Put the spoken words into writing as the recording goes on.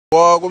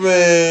Walk with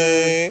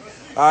me.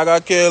 I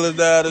got careless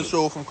dad and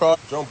show from cross.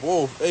 Jump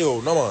off. Hey, yo,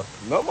 no man.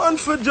 No man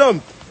for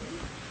jump.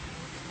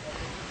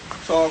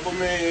 Talk with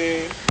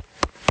me. I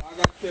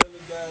got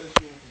careless dad and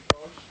show from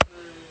cross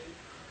street.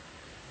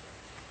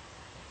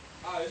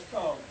 Alright, it's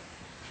calm.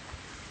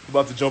 You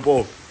about to jump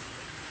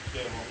off.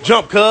 Yeah,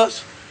 jump,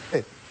 cuz.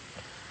 Hey.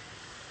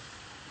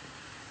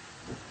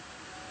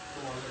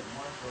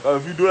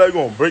 If you do that, you're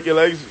going to break your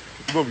legs.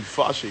 You're going to be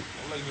fashy.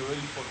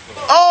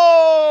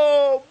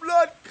 Oh,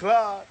 blood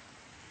clot.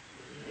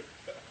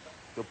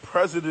 The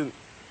president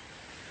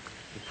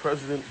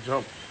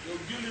jumped. Yo,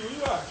 Gilly, where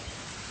you at?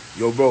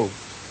 Yo, bro.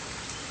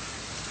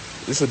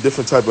 This is a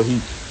different type of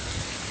heat.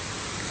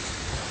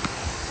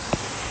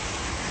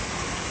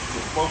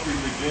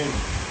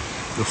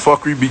 The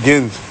fuckery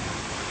begins.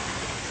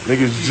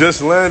 Niggas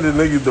just landed,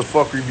 niggas, the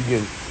fuckery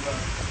begins.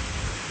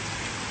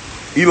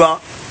 Eli. Yo,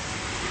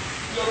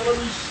 let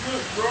me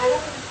slip, bro.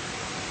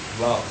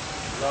 Loud.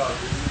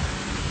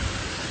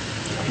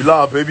 You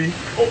live, baby.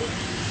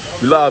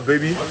 You live,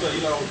 baby.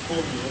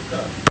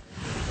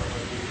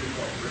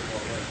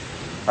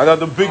 I got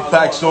the big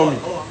packs on me.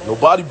 No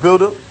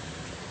bodybuilder.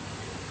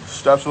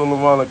 Straps on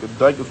around like a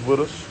dyke is with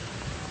us.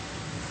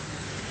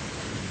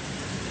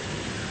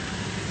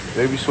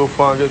 Baby so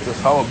far, I guess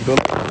that's how I'm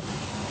built.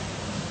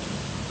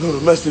 No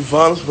domestic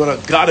violence, but I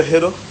gotta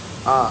hit her.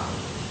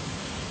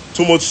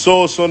 Too much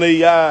sauce on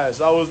their eyes.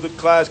 I was the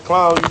class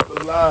clown, used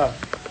to lie.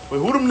 Wait,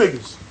 who them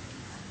niggas?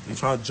 You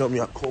trying to jump me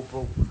out cold,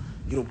 bro?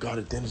 You don't got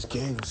it, then it's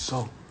gang or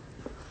so.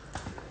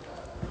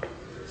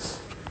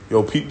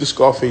 Yo, peep the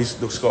Scarface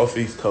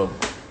tub.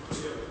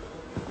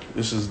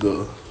 This is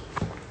the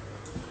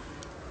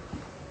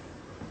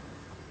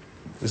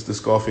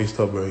Scarface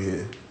tub right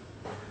here.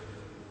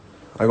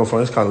 I ain't gonna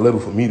front, it's kind of little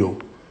for me though.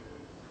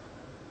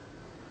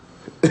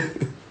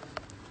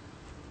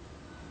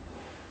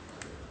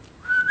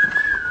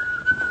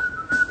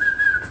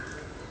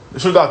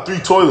 This one got 3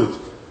 toilets.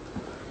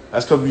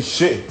 That's cause we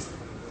shitting.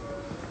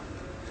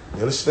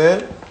 You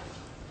understand?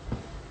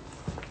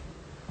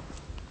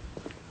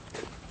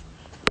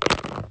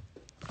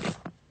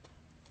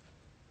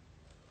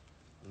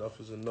 Enough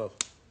is enough.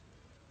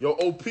 Yo,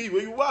 OP,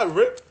 where you at,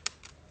 Rip?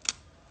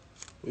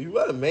 Where you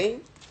at,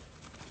 man?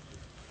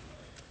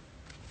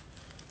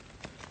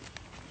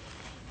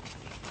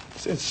 It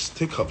said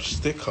stick up.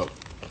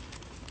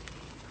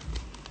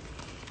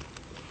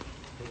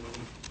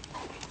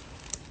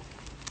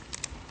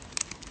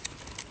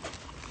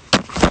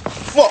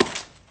 Fuck!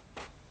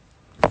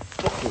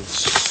 Fucking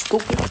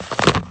stupid.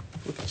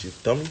 Look at you,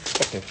 dummy.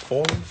 Fucking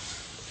falling.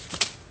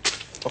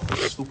 Fucking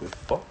stupid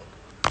fuck.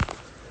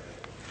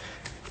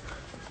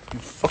 You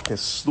fucking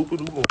stupid.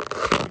 Who gonna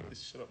fuck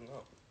this shit up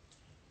now?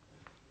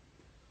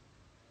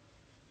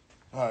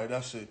 Alright,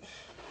 that's it.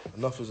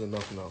 Enough is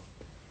enough now.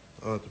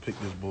 I don't have to pick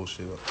this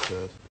bullshit up,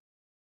 cuz.